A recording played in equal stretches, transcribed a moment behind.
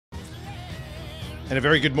And a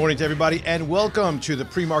very good morning to everybody, and welcome to the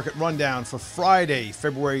pre-market rundown for Friday,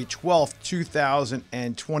 February 12th,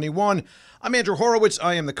 2021. I'm Andrew Horowitz.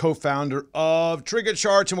 I am the co-founder of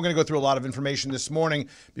TriggerCharts, and we're going to go through a lot of information this morning.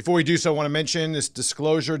 Before we do so, I want to mention this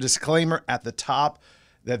disclaimer at the top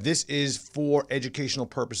that this is for educational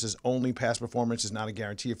purposes only. Past performance is not a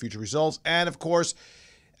guarantee of future results. And of course,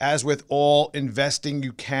 as with all investing,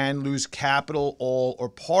 you can lose capital, all or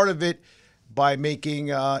part of it, by making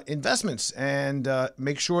investments, and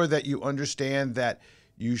make sure that you understand that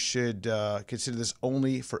you should consider this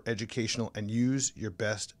only for educational and use your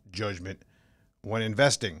best judgment when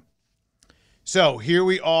investing. So here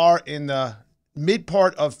we are in the mid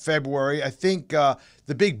part of February. I think the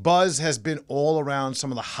big buzz has been all around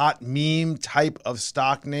some of the hot meme type of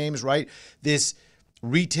stock names, right? This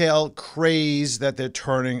retail craze that they're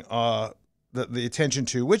turning the attention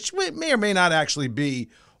to, which may or may not actually be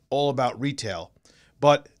all about retail.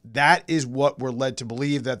 But that is what we're led to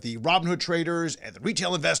believe, that the Robinhood traders and the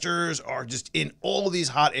retail investors are just in all of these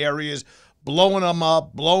hot areas, blowing them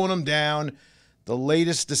up, blowing them down. The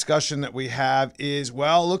latest discussion that we have is,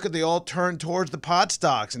 well, look at, they all turned towards the pot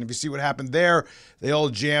stocks. And if you see what happened there, they all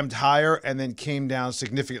jammed higher and then came down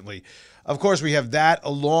significantly. Of course, we have that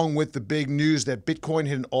along with the big news that Bitcoin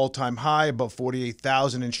hit an all-time high, above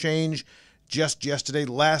 48,000 and change just yesterday.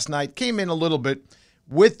 Last night came in a little bit.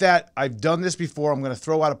 With that, I've done this before. I'm going to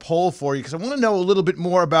throw out a poll for you because I want to know a little bit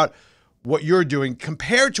more about what you're doing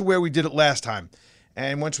compared to where we did it last time.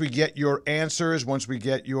 And once we get your answers, once we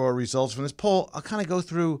get your results from this poll, I'll kind of go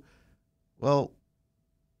through, well,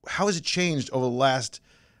 how has it changed over the last,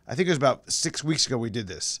 I think it was about 6 weeks ago we did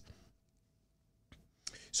this.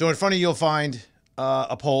 So in front of you, you'll find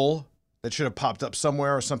a poll that should have popped up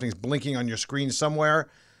somewhere, or something's blinking on your screen somewhere.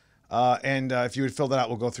 And if you would fill that out,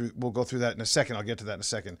 we'll go through that in a second. I'll get to that in a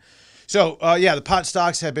second. So, yeah, the pot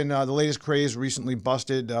stocks have been the latest craze, recently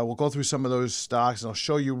busted. We'll go through some of those stocks, and I'll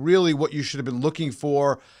show you really what you should have been looking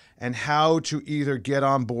for and how to either get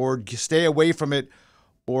on board, stay away from it,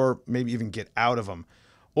 or maybe even get out of them.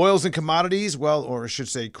 Oils and commodities, well, or I should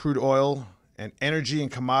say crude oil and energy and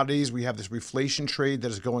commodities. We have this reflation trade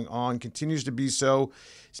that is going on, continues to be so.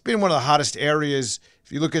 It's been one of the hottest areas.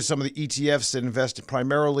 If you look at some of the ETFs that invest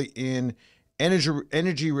primarily in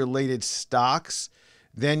energy-related stocks,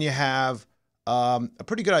 then you have a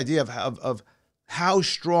pretty good idea of how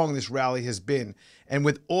strong this rally has been. And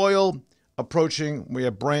with oil approaching, we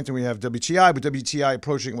have Brent and we have WTI, but WTI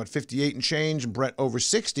approaching, what, 58 and change, and Brent over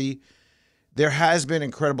 60, there has been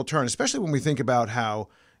incredible turn, especially when we think about how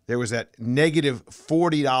there was that negative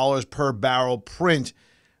 $40 per barrel print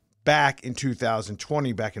back in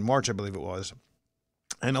 2020, back in March, I believe it was.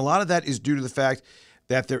 And a lot of that is due to the fact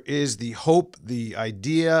that there is the hope, the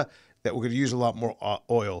idea that we're going to use a lot more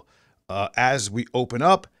oil as we open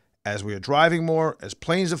up, as we are driving more, as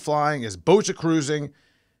planes are flying, as boats are cruising,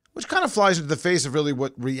 which kind of flies into the face of really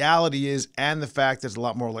what reality is, and the fact there's a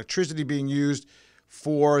lot more electricity being used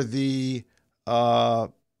for the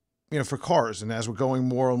for cars. And as we're going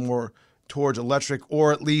more and more towards electric,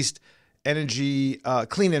 or at least energy,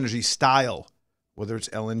 clean energy style, whether it's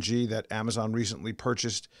LNG that Amazon recently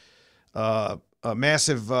purchased a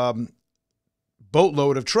massive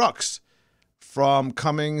boatload of trucks from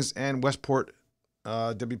Cummins and Westport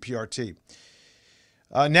WPRT.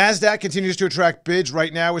 NASDAQ continues to attract bids.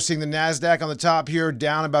 Right now, we're seeing the NASDAQ on the top here,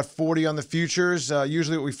 down about 40 on the futures.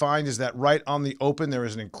 Usually what we find is that right on the open, there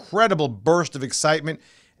is an incredible burst of excitement.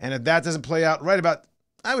 And if that doesn't play out right about,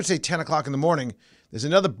 I would say 10 o'clock in the morning, there's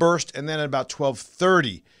another burst, and then at about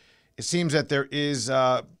 12:30, it seems that there is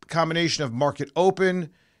a combination of market open,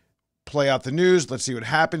 play out the news, let's see what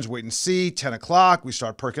happens, wait and see, 10 o'clock, we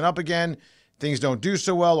start perking up again, things don't do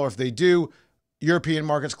so well, or if they do, European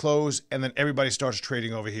markets close, and then everybody starts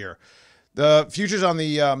trading over here. The futures on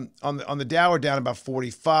the Dow are down about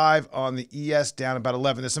 45, on the ES down about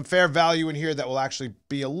 11. There's some fair value in here that will actually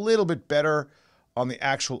be a little bit better on the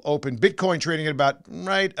actual open. Bitcoin trading at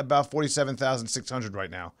about 47,600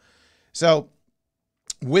 right now. So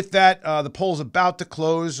with that, the poll's about to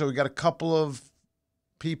close. So we got a couple of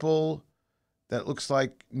people that looks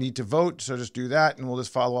like need to vote. So just do that, and we'll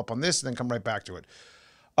just follow up on this and then come right back to it.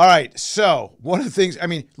 All right. So one of the things, I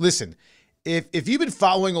mean, listen, if you've been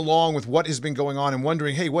following along with what has been going on and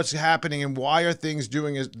wondering, hey, what's happening and why are things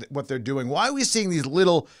doing what they're doing? Why are we seeing these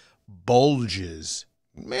little bulges?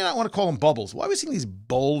 You may not want to call them bubbles. Why are we seeing these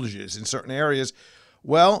bulges in certain areas?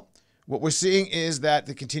 Well, what we're seeing is that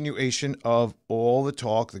the continuation of all the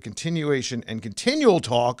talk, the continuation and continual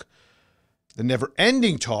talk, the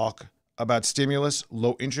never-ending talk about stimulus,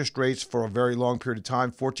 low interest rates for a very long period of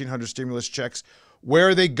time, 1,400 stimulus checks Where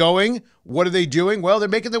are they going? What are they doing? Well, they're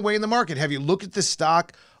making their way in the market. Have you looked at the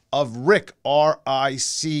stock of Rick,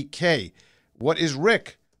 R-I-C-K? What is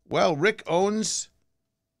Rick? Well, Rick owns,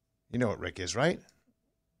 you know what Rick is, right?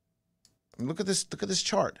 I mean, look at this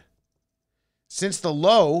chart. Since the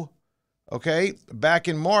low, okay, back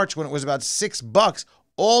in March when it was about $6,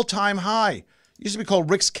 all-time high. Used to be called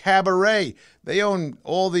Rick's Cabaret. They own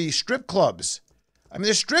all the strip clubs. I mean,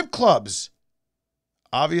 they're strip clubs.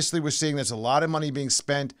 Obviously, we're seeing there's a lot of money being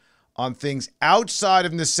spent on things outside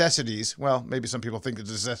of necessities. Well, maybe some people think it's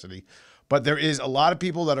a necessity, but there is a lot of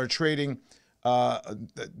people that are trading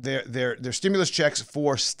their stimulus checks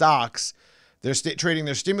for stocks. They're trading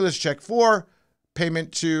their stimulus check for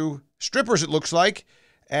payment to strippers, it looks like,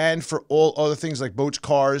 and for all other things like boats,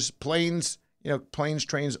 cars, planes, planes,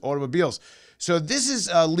 trains, automobiles. So this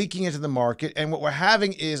is leaking into the market, and what we're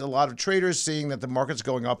having is a lot of traders seeing that the market's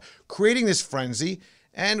going up, creating this frenzy,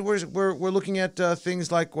 and we're looking at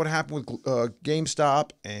things like what happened with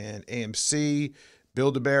GameStop and AMC,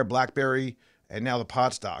 Build-A-Bear, BlackBerry, and now the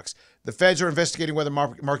pot stocks. The Feds are investigating whether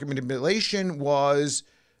market manipulation was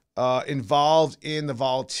involved in the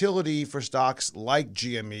volatility for stocks like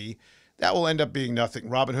GME. That will end up being nothing.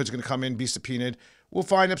 Robinhood's going to come in, be subpoenaed. We'll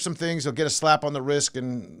find up some things. They'll get a slap on the wrist,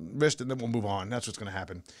 and then we'll move on. That's what's going to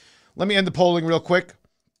happen. Let me end the polling real quick.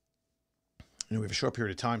 We have a short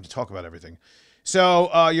period of time to talk about everything.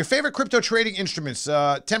 So your favorite crypto trading instruments,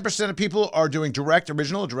 10% of people are doing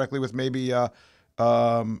original, directly with maybe any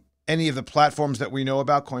of the platforms that we know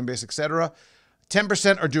about, Coinbase, etc.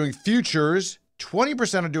 10% are doing futures.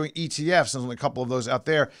 20% are doing ETFs. There's only a couple of those out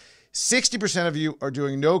there. 60% of you are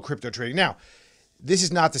doing no crypto trading. Now, this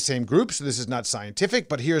is not the same group, so this is not scientific,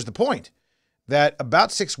 but here's the point. That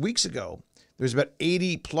about 6 weeks ago, there's about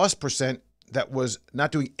 80+% that was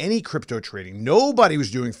not doing any crypto trading. Nobody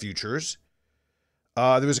was doing futures.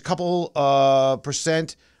 There was a couple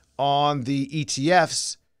percent on the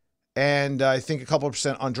ETFs, and I think a couple of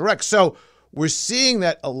percent on direct. So we're seeing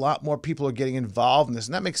that a lot more people are getting involved in this,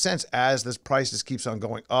 and that makes sense as this price just keeps on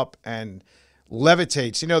going up and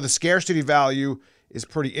levitates. The scarcity value is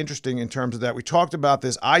pretty interesting in terms of that. We talked about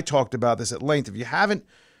this. I talked about this at length. If you haven't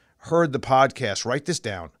heard the podcast, write this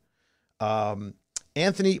down.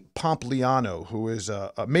 Anthony Pompliano, who is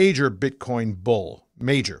a major Bitcoin bull,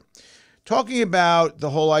 talking about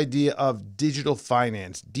the whole idea of digital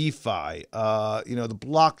finance, DeFi, the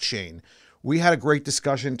blockchain. We had a great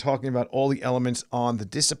discussion talking about all the elements on the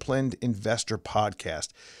Disciplined Investor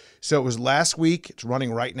podcast. So it was last week. It's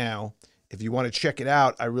running right now. If you want to check it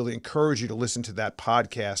out, I really encourage you to listen to that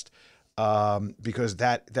podcast because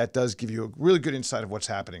that does give you a really good insight of what's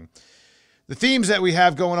happening. The themes that we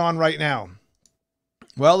have going on right now.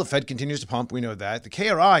 Well, the Fed continues to pump. We know that. The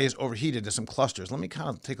KRI is overheated to some clusters. Let me kind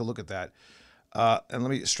of take a look at that. And let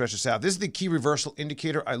me stretch this out. This is the key reversal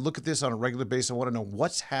indicator. I look at this on a regular basis. I want to know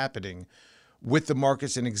what's happening with the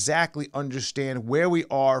markets and exactly understand where we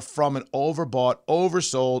are from an overbought,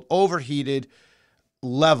 oversold, overheated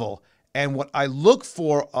level. And what I look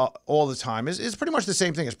for all the time is pretty much the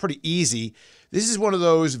same thing. It's pretty easy. This is one of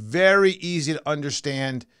those very easy to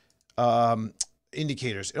understand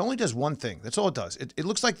indicators. It only does one thing. That's all it does. It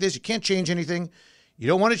looks like this. You can't change anything. You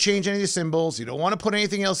don't want to change any of the symbols. You don't want to put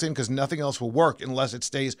anything else in because nothing else will work unless it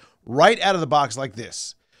stays right out of the box like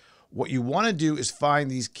this. What you want to do is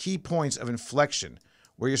find these key points of inflection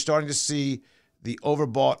where you're starting to see the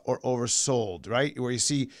overbought or oversold, right? Where you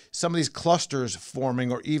see some of these clusters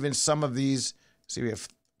forming or even some of these, see we have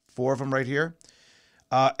 4 of them right here.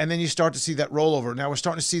 And then you start to see that rollover. Now we're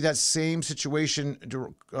starting to see that same situation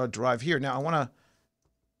drive here. Now I want to,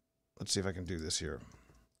 let's see if I can do this here.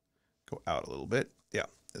 Go out a little bit. Yeah,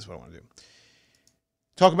 this is what I want to do.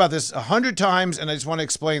 Talk about this 100 times, and I just want to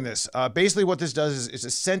explain this. Basically what this does is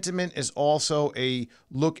a sentiment is also a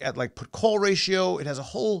look at like put-call ratio. It has a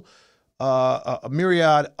whole a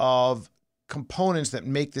myriad of components that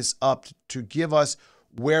make this up to give us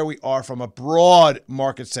where we are from a broad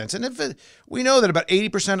market sense. And we know that about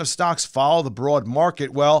 80% of stocks follow the broad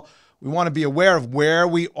market, well, we want to be aware of where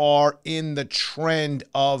we are in the trend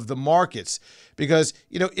of the markets. Because,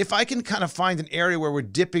 if I can kind of find an area where we're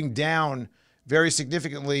dipping down very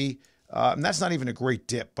significantly, and that's not even a great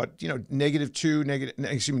dip, but, -2,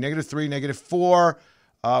 -3, -4,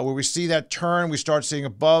 where we see that turn, we start seeing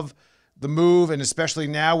above the move, and especially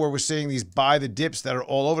now where we're seeing these buy the dips that are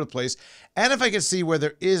all over the place. And if I can see where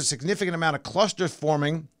there is a significant amount of clusters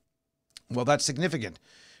forming, well, that's significant.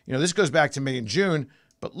 This goes back to May and June,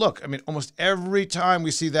 but look, I mean, almost every time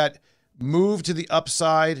we see that move to the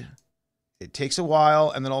upside, it takes a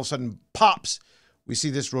while, and then all of a sudden pops. We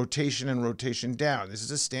see this rotation and rotation down. This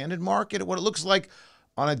is a standard market, what it looks like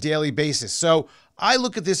on a daily basis. So I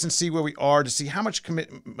look at this and see where we are to see how much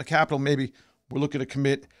capital maybe we're looking to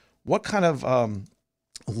commit, what kind of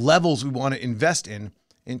levels we want to invest in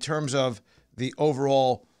terms of the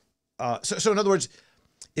overall. So in other words,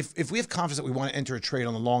 if we have confidence that we want to enter a trade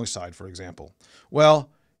on the long side, for example,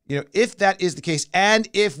 well, if that is the case, and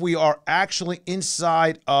if we are actually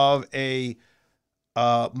inside of a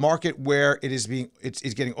market where it's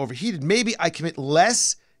getting overheated, maybe I commit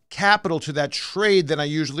less capital to that trade than I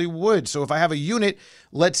usually would. So if I have a unit,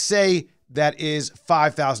 let's say that is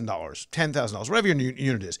 $5,000, $10,000, whatever your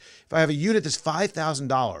unit is. If I have a unit that's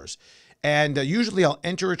 $5,000, and usually I'll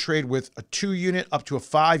enter a trade with a 2-unit up to a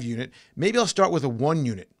 5-unit, maybe I'll start with a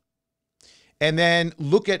 1-unit. And then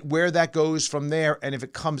look at where that goes from there. And if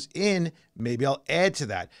it comes in, maybe I'll add to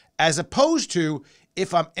that. As opposed to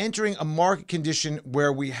if I'm entering a market condition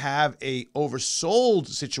where we have a oversold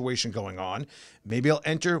situation going on, maybe I'll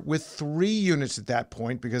enter with 3 units at that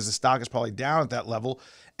point because the stock is probably down at that level,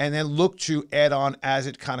 and then look to add on as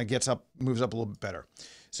it kind of gets up, moves up a little bit better.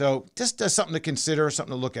 So just something to consider,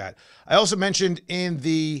 something to look at. I also mentioned in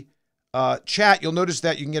the chat, you'll notice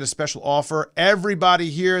that you can get a special offer. Everybody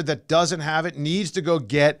here that doesn't have it needs to go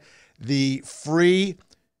get the free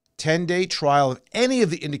 10-day trial of any of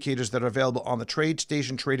the indicators that are available on the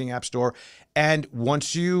TradeStation Trading App Store. And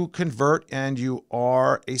once you convert and you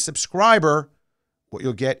are a subscriber, what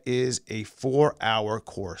you'll get is a 4-hour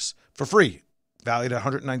course for free, valued at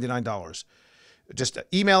 $199. Just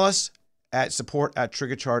email us at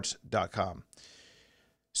support@triggercharts.com.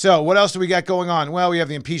 So what else do we got going on? Well, we have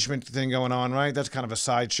the impeachment thing going on, right? That's kind of a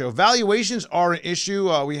sideshow. Valuations are an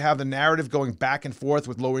issue. We have the narrative going back and forth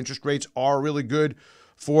with low interest rates are really good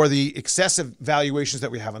for the excessive valuations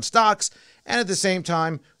that we have on stocks. And at the same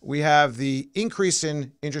time, we have the increase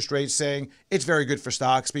in interest rates saying it's very good for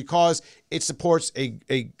stocks because it supports a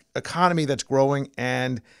economy that's growing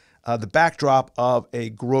and the backdrop of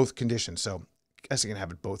a growth condition. So I guess you can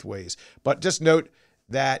have it both ways. But just note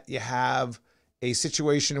that you have a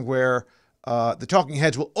situation where the talking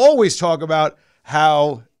heads will always talk about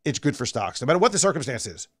how it's good for stocks, no matter what the circumstance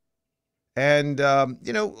is. And,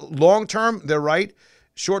 long term, they're right.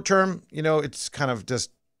 Short term, it's kind of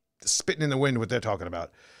just spitting in the wind what they're talking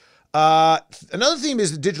about. Another theme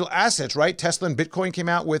is the digital assets, right? Tesla and Bitcoin came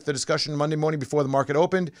out with the discussion Monday morning before the market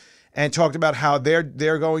opened and talked about how they're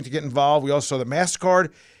going to get involved. We also saw the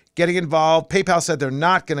MasterCard getting involved. PayPal said they're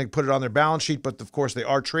not going to put it on their balance sheet, but of course they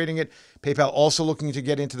are trading it. PayPal also looking to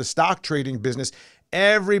get into the stock trading business.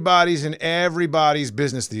 Everybody's in everybody's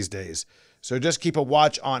business these days. So just keep a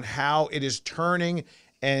watch on how it is turning,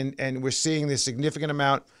 and we're seeing this significant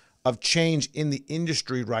amount of change in the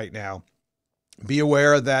industry right now. Be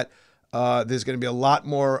aware that there's going to be a lot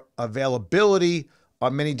more availability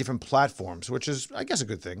on many different platforms, which is, I guess, a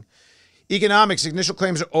good thing. Economics, initial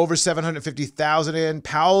claims are over 750,000 in.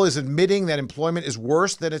 Powell is admitting that employment is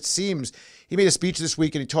worse than it seems. He made a speech this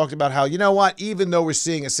week and he talked about how, even though we're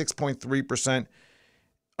seeing a 6.3%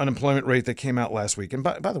 unemployment rate that came out last week. And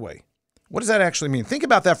by the way, what does that actually mean? Think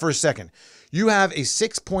about that for a second. You have a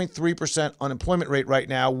 6.3% unemployment rate right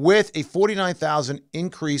now with a 49,000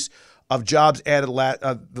 increase of jobs added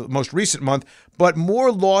the most recent month, but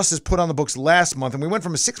more losses put on the books last month, and we went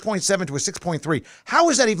from a 6.7 to a 6.3. How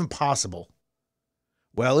is that even possible?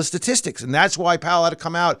 Well, it's statistics, and that's why Powell had to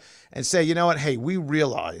come out and say, you know what, hey, we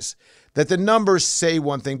realize that the numbers say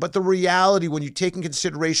one thing, but the reality, when you take in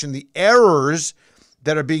consideration the errors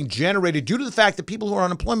that are being generated due to the fact that people who are on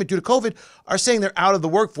unemployment due to COVID are saying they're out of the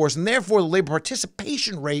workforce, and therefore the labor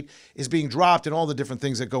participation rate is being dropped and all the different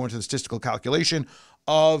things that go into the statistical calculation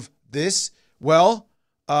of this. Well,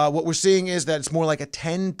 what we're seeing is that it's more like a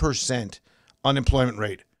 10% unemployment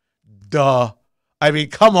rate. Duh. I mean,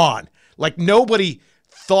 come on. Like, nobody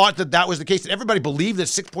thought that that was the case. Everybody believed that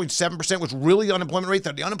 6.7% was really the unemployment rate,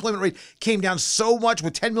 that the unemployment rate came down so much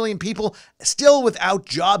with 10 million people still without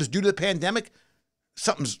jobs due to the pandemic.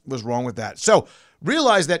 Something was wrong with that. So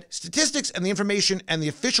realize that statistics and the information and the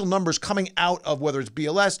official numbers coming out of whether it's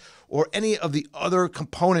BLS or any of the other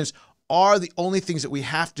components are the only things that we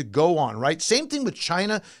have to go on, right? Same thing with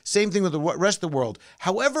China, same thing with the rest of the world.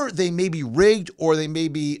 However, they may be rigged or they may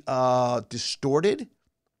be distorted.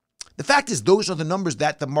 The fact is, those are the numbers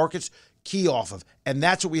that the markets key off of, and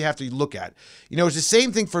that's what we have to look at. It's the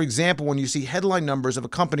same thing, for example, when you see headline numbers of a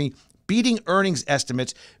company beating earnings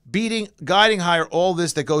estimates, guiding higher, all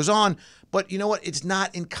this that goes on. But you know what? It's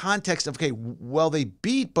not in context of, okay, well, they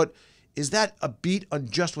beat, but is that a beat on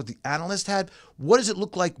just what the analyst had? What does it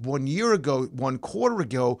look like 1 year ago, 1 quarter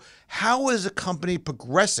ago? How is a company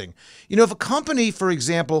progressing? If a company, for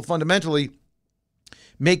example, fundamentally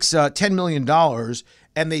makes $10 million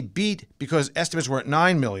and they beat because estimates were at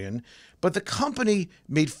 9 million. But the company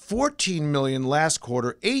made 14 million last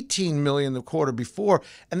quarter, 18 million the quarter before,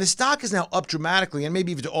 and the stock is now up dramatically and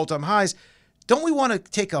maybe even to all-time highs. Don't we want to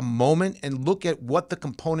take a moment and look at what the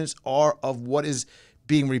components are of what is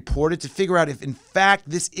being reported to figure out if, in fact,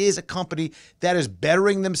 this is a company that is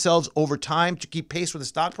bettering themselves over time to keep pace with the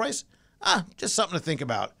stock price? Just something to think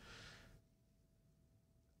about.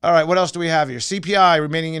 All right, what else do we have here? CPI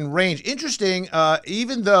remaining in range. Interesting,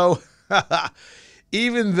 even though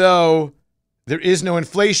there is no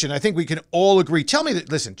inflation, I think we can all agree. Tell me that,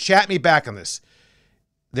 listen, chat me back on this.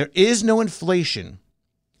 There is no inflation,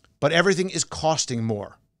 but everything is costing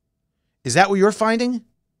more. Is that what you're finding?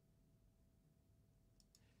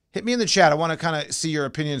 Hit me in the chat. I want to kind of see your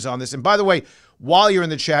opinions on this. And by the way, while you're in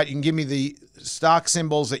the chat, you can give me the stock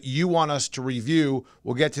symbols that you want us to review.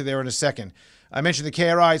 We'll get to there in a second. I mentioned the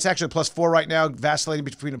KRI. It's actually a +4 right now, vacillating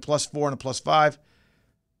between a +4 and a +5.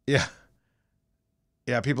 Yeah.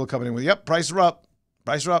 Yeah, people are coming in with, yep, prices are up.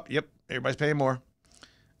 Prices are up. Yep, everybody's paying more.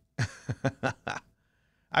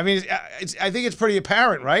 I mean, I think it's pretty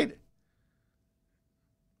apparent, right?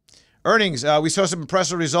 Earnings. We saw some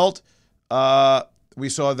impressive result. We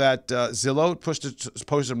saw that Zillow posted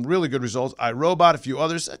some really good results. iRobot, a few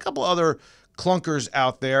others, a couple other clunkers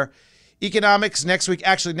out there. Economics next week.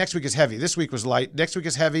 Actually, next week is heavy. This week was light. Next week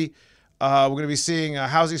is heavy. We're going to be seeing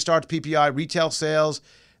housing starts, PPI, retail sales,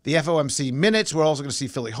 the FOMC minutes. We're also going to see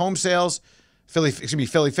Philly home sales, Philly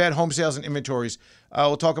Fed home sales and inventories.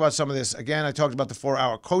 We'll talk about some of this. Again, I talked about the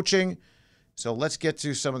 4-hour coaching. So let's get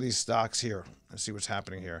to some of these stocks here. Let's see what's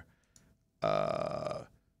happening here.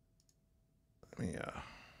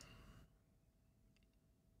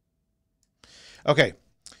 Okay,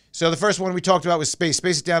 so the first one we talked about was Space.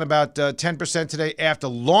 Space is down about 10% today after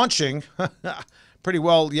launching pretty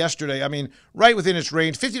well yesterday. I mean, right within its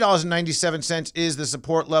range. $50.97 is the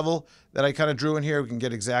support level that I kind of drew in here. We can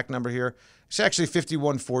get exact number here. It's actually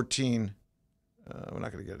 51.14. We're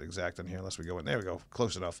not going to get it exact on here unless we go in. There we go.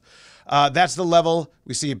 Close enough. That's the level.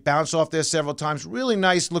 We see it bounce off there several times. Really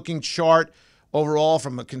nice looking chart overall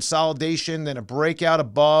from a consolidation, then a breakout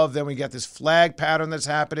above. Then we got this flag pattern that's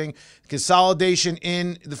happening. Consolidation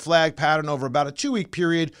in the flag pattern over about a 2-week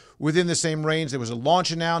period within the same range. There was a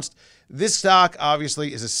launch announced. This stock,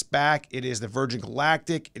 obviously, is a SPAC. It is the Virgin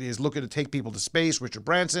Galactic. It is looking to take people to space. Richard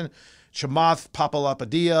Branson, Chamath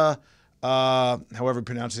Palihapitiya, however you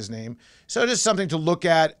pronounce his name. So just something to look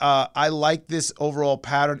at. I like this overall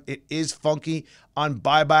pattern. It is funky. On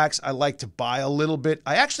buybacks, I like to buy a little bit.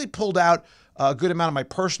 I actually pulled out a good amount of my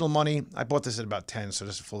personal money. I bought this at about 10, so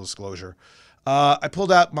just full disclosure. I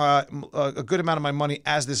pulled out a good amount of my money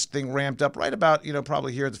as this thing ramped up right about,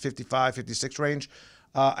 probably here at the 55, 56 range.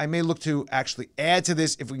 I may look to actually add to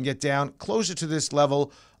this if we can get down closer to this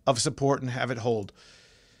level of support and have it hold.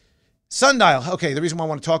 Sundial. Okay, the reason why I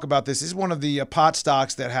want to talk about this is one of the pot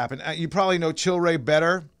stocks that happened. You probably know Tilray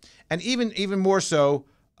better, and even more so.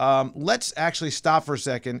 Let's actually stop for a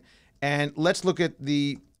second and let's look at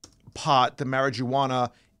the pot, the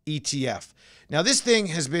marijuana ETF. Now, this thing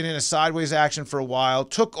has been in a sideways action for a while.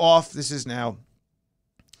 Took off. This is now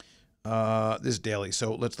this daily.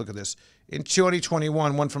 So let's look at this. In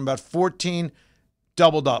 2021, went from about 14,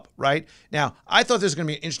 doubled up, right? Now, I thought this was going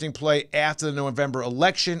to be an interesting play after the November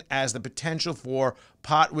election as the potential for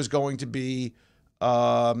pot was going to be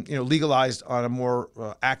legalized on a more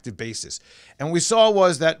active basis. And what we saw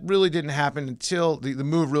was that really didn't happen until the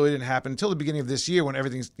move really didn't happen until the beginning of this year when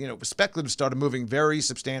everything's, speculative started moving very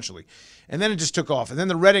substantially. And then it just took off. And then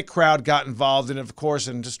the Reddit crowd got involved in it, of course,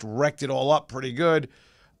 and just wrecked it all up pretty good,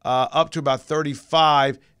 up to about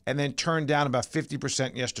 35, and then turned down about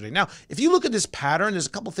 50% yesterday. Now, if you look at this pattern, there's a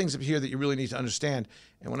couple things up here that you really need to understand.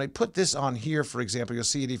 And when I put this on here, for example, you'll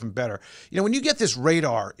see it even better. When you get this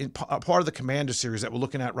radar in part of the Commander series that we're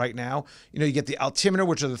looking at right now, you get the altimeter,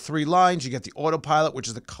 which are the 3 lines. You get the autopilot, which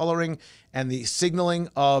is the coloring and the signaling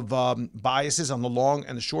of biases on the long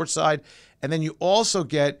and the short side. And then you also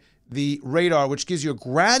get the radar, which gives you a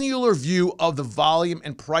granular view of the volume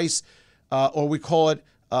and price, or we call it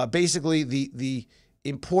basically the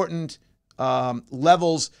important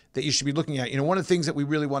levels that you should be looking at. One of the things that we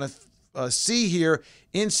really want to see here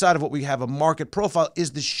inside of what we have a market profile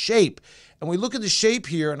is the shape. And we look at the shape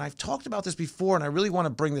here, and I've talked about this before, and I really want to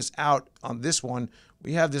bring this out on this one.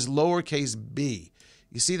 We have this lowercase b.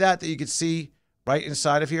 You see that you could see right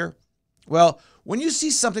inside of here? Well, when you see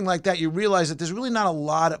something like that, you realize that there's really not a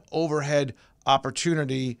lot of overhead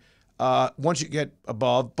opportunity once you get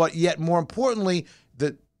above, but yet more importantly,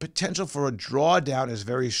 the potential for a drawdown is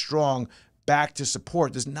very strong back to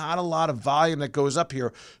support. There's not a lot of volume that goes up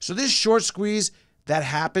here. So this short squeeze that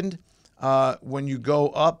happened, when you go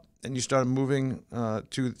up and you started moving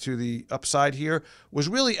to the upside here was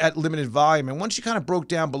really at limited volume. And once you kind of broke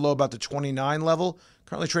down below about the 29 level,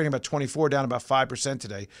 currently trading about 24, down about 5%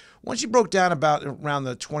 today. Once you broke down about around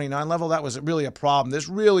the 29 level, that was really a problem. There's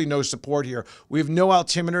really no support here. We have no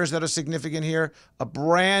altimeters that are significant here. A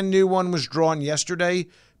brand new one was drawn yesterday,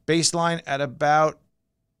 baseline at about,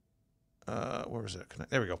 where was it?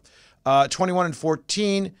 There we go. 21 and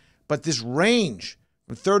 14. But this range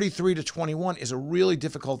from 33 to 21 is a really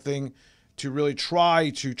difficult thing to really try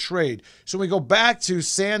to trade. So when we go back to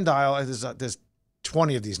Sundial, there's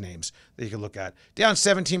 20 of these names that you can look at. Down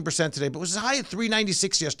 17% today, but was as high at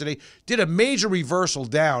 396 yesterday. Did a major reversal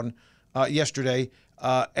down yesterday.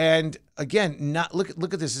 And again, look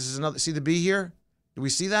at this. This is another. See the B here? Do we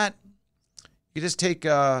see that? You just take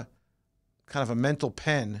kind of a mental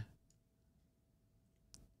pen.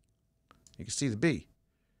 You can see the B.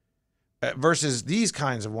 Versus these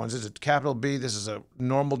kinds of ones. This is a capital B. This is a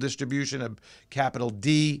normal distribution of capital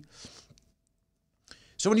D.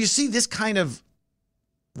 So when you see this kind of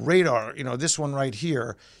radar, this one right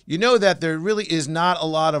here, you know that there really is not a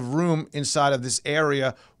lot of room inside of this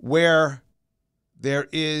area where there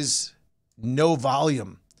is no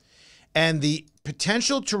volume. And the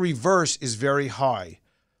potential to reverse is very high.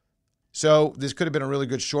 So this could have been a really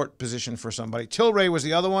good short position for somebody. Tilray was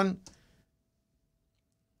the other one.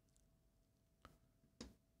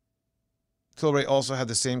 Tilray also had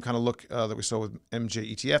the same kind of look that we saw with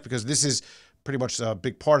MJ ETF, because this is pretty much a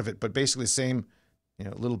big part of it, but basically the same,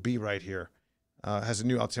 little B right here has a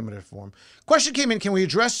new altimeter form. Question came in: Can we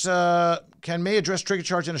address? Can May address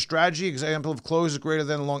TriggerCharts in a strategy? Example of close is greater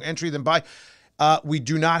than a long entry than buy. We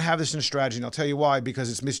do not have this in a strategy, and I'll tell you why.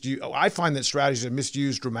 Because it's misused. I find that strategies are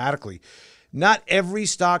misused dramatically. Not every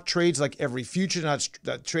stock trades like every future, not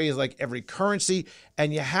trades like every currency.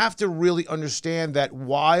 And you have to really understand that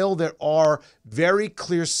while there are very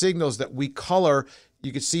clear signals that we color,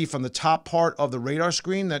 you can see from the top part of the radar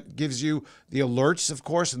screen that gives you the alerts, of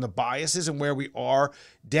course, and the biases and where we are,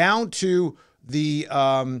 down to the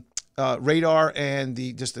radar and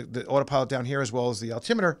the autopilot down here, as well as the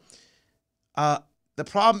altimeter. The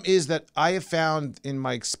problem is that I have found in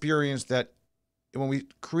my experience that when we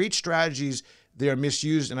create strategies, they are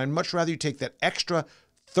misused. And I'd much rather you take that extra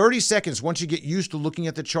 30 seconds once you get used to looking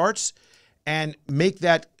at the charts and make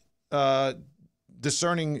that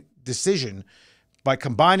discerning decision by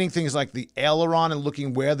combining things like the aileron and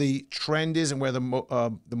looking where the trend is and where the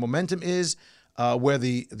momentum is, where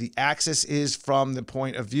the axis is from the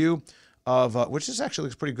point of view of, which is actually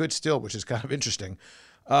looks pretty good still, which is kind of interesting.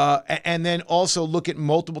 And then also look at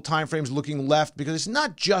multiple time frames looking left, because it's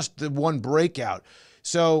not just the one breakout.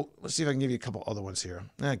 So let's see if I can give you a couple other ones here.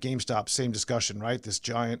 GameStop, same discussion, right? This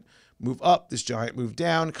giant move up, this giant move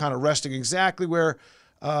down, kind of resting exactly where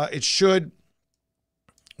it should.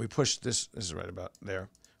 We pushed this. This is right about there.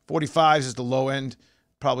 45s is the low end.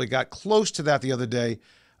 Probably got close to that the other day.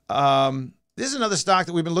 This is another stock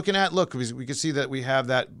that we've been looking at. Look, we can see that we have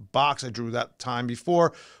that box I drew that time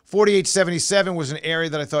before. 48.77 was an area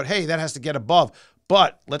that I thought, hey, that has to get above.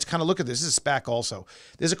 But let's kind of look at this. This is SPAC also.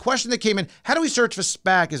 There's a question that came in. How do we search for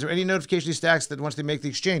SPAC? Is there any notification of these stocks that once they make the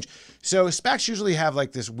exchange? So SPACs usually have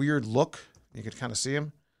like this weird look. You could kind of see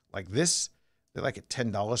them like this. They're like at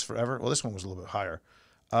 $10 forever. Well, this one was a little bit higher.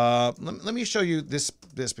 Let me show you this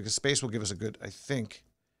because space will give us a good, I think.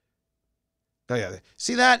 Oh, yeah.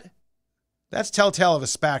 See that? That's telltale of a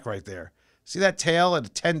SPAC right there. See that tail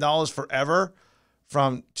at $10 forever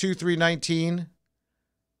from 2/3/19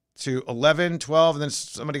 to 11/12, and then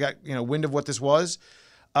somebody got wind of what this was.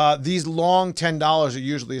 These long $10 are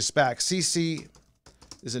usually a SPAC. CC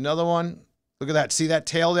is another one. Look at that. See that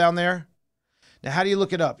tail down there? Now, how do you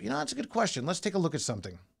look it up? That's a good question. Let's take a look at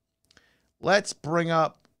something. Let's bring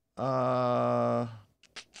up. Bear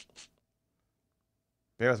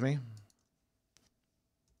with me.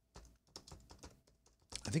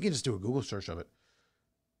 I think you just do a Google search of it.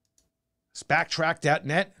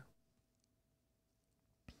 SPACtrack.net.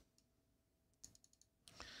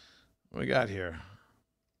 What we got here?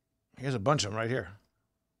 Here's a bunch of them right here.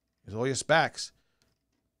 Here's all your SPACs.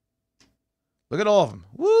 Look at all of them.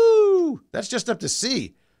 Woo! That's just up to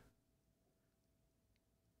C.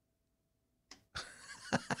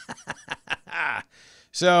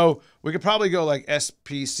 So we could probably go like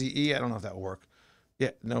SPCE. I don't know if that will work.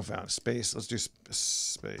 Yeah, no found. Space. Let's do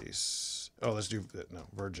space. Oh, let's do, no,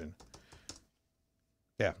 Virgin.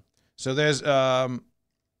 Yeah. So there's, no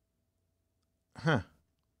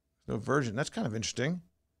Virgin. That's kind of interesting.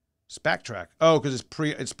 SPACtrack. Oh, because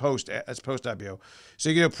it's post IPO. So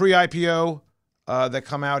you get a pre-IPO that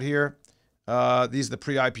come out here. These are the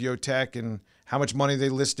pre-IPO tech and how much money they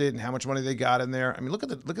listed and how much money they got in there. I mean, look at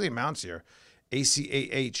the amounts here.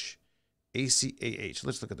 ACAH. ACAH.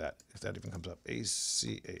 Let's look at that, if that even comes up.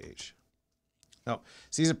 ACAH. No,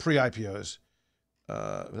 so these are pre-IPOs.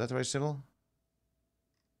 Was that the right symbol?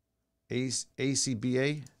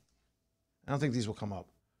 ACBA? I don't think these will come up.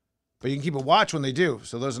 But you can keep a watch when they do,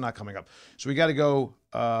 so those are not coming up. So we got to go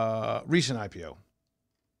recent IPO.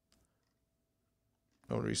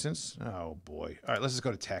 No recents? Oh, boy. All right, let's just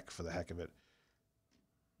go to tech for the heck of it.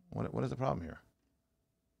 What is the problem here?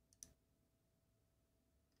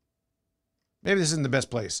 Maybe this isn't the best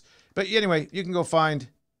place. But anyway, you can go find...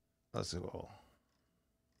 Let's go...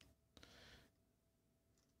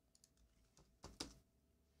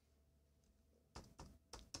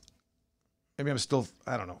 Maybe I'm still,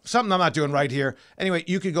 I don't know. Something I'm not doing right here. Anyway,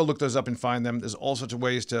 you could go look those up and find them. There's all sorts of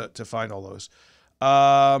ways to find all those.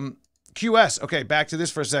 QS. Okay, back to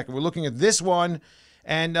this for a second. We're looking at this one.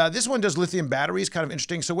 And this one does lithium batteries. Kind of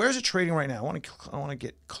interesting. So where is it trading right now? I want to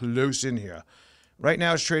get close in here. Right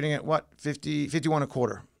now it's trading at what?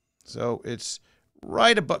 51.25. So it's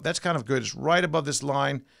right above. That's kind of good. It's right above this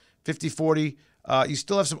line, 50.40. You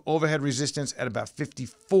still have some overhead resistance at about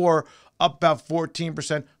 54, up about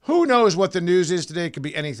 14%. Who knows what the news is today? It could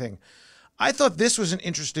be anything. I thought this was an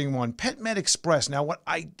interesting one. PetMed Express. Now,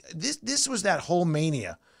 this was that whole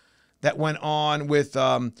mania that went on with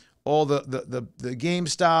all the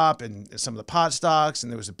GameStop and some of the pot stocks,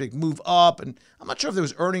 and there was a big move up. And I'm not sure if there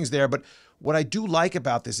was earnings there, but what I do like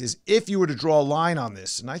about this is if you were to draw a line on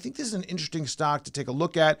this, and I think this is an interesting stock to take a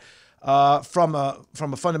look at. From a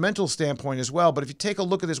fundamental standpoint as well. But if you take a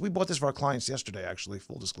look at this, we bought this for our clients yesterday, actually,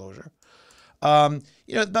 full disclosure. You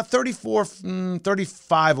know, about 34,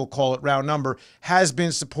 35, we'll call it round number, has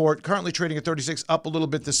been support. Currently trading at 36, up a little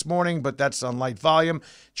bit this morning, but that's on light volume.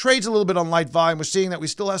 Trades a little bit on light volume. We're seeing that we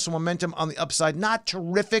still have some momentum on the upside. Not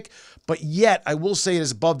terrific, but yet I will say it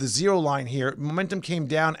is above the zero line here. Momentum came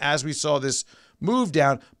down as we saw this move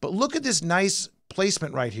down, but look at this nice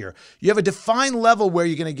placement right here. You have a defined level where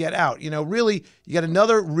you're going to get out. You know, really, you got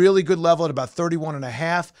another really good level at about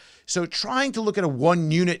 31.5. So trying to look at a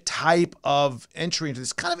 1 unit type of entry into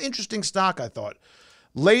this kind of interesting stock, I thought.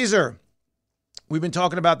 Laser. We've been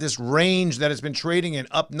talking about this range that it's been trading in,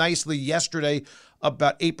 up nicely yesterday, up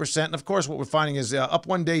about 8%. And of course, what we're finding is up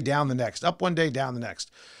one day, down the next, up one day, down the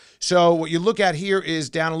next. So what you look at here is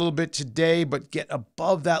down a little bit today, but get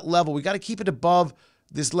above that level. We got to keep it above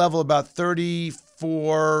this level, about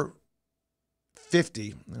 34.50.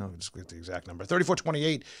 No, just get the exact number.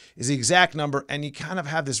 34.28 is the exact number, and you kind of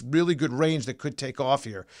have this really good range that could take off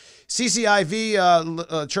here.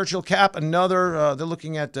 CCIV, Churchill Cap, another. They're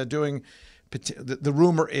looking at doing. The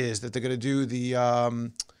rumor is that they're going to do the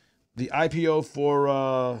IPO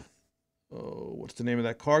for what's the name of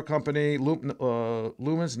that car company?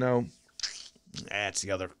 Lumens? No, that's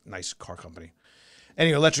the other nice car company.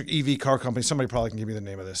 Anyway, electric EV car company. Somebody probably can give me the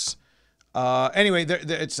name of this. Anyway,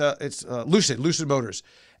 it's Lucid Motors.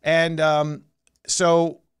 And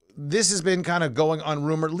so this has been kind of going on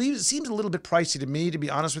rumor. It seems a little bit pricey to me, to be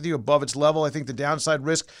honest with you, above its level. I think the downside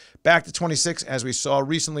risk back to 26, as we saw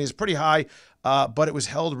recently, is pretty high, but it was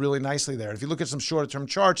held really nicely there. And if you look at some shorter-term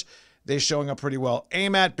charts, they're showing up pretty well.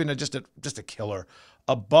 AMAT been just a killer.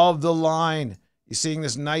 Above the line, you're seeing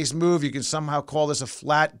this nice move. You can somehow call this a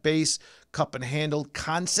flat base cup and handle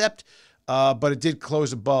concept, but it did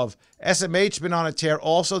close above. SMH been on a tear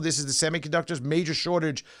also. This is the semiconductors, major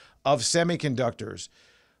shortage of semiconductors.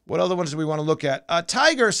 What other ones do we want to look at?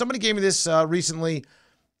 Tiger, somebody gave me this recently.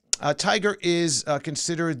 Tiger is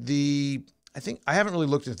considered the, I think, I haven't really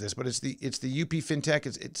looked at this, but it's the UP FinTech.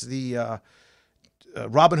 It's the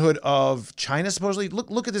Robinhood of China, supposedly.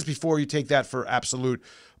 Look at this before you take that for absolute.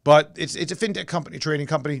 But it's a FinTech company, trading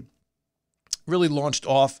company, really launched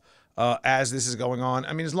off as this is going on.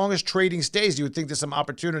 I mean, as long as trading stays, you would think there's some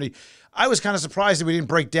opportunity. I was kind of surprised that we didn't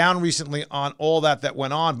break down recently on all that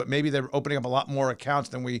went on, but maybe they're opening up a lot more accounts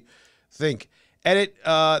than we think. Edit,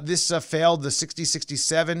 this failed the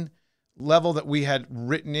 60-67 level that we had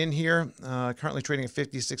written in here. Currently trading at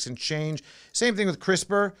 56 and change. Same thing with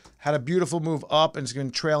CRISPR. Had a beautiful move up and it's been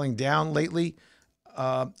trailing down lately.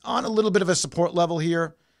 On a little bit of a support level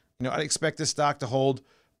here. You know, I'd expect this stock to hold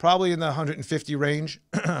probably in the 150 range,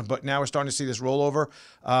 but now we're starting to see this rollover.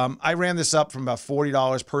 I ran this up from about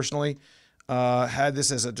 $40 personally. Had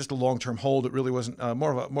this as just a long-term hold. It really wasn't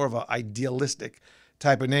more of a idealistic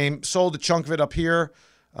type of name. Sold a chunk of it up here,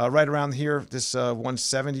 right around here, this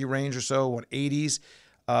 170 range or so, 180s,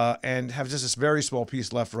 and have just this very small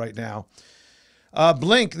piece left right now.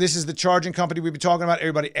 Blink, this is the charging company we've been talking about.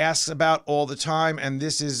 Everybody asks about all the time, and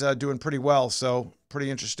this is doing pretty well, so pretty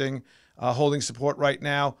interesting. holding support right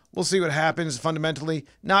now. We'll see what happens. Fundamentally,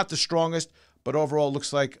 not the strongest, but overall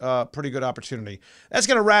looks like a pretty good opportunity. That's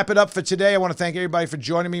going to wrap it up for today. I want to thank everybody for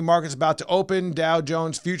joining me. Market's about to open. Dow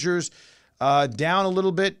Jones futures down a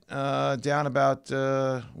little bit, down about,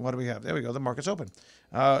 what do we have? There we go. The market's open.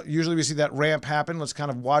 Usually we see that ramp happen. Let's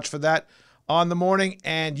kind of watch for that on the morning.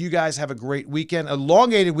 And you guys have a great weekend,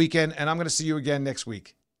 elongated weekend, and I'm going to see you again next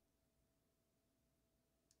week.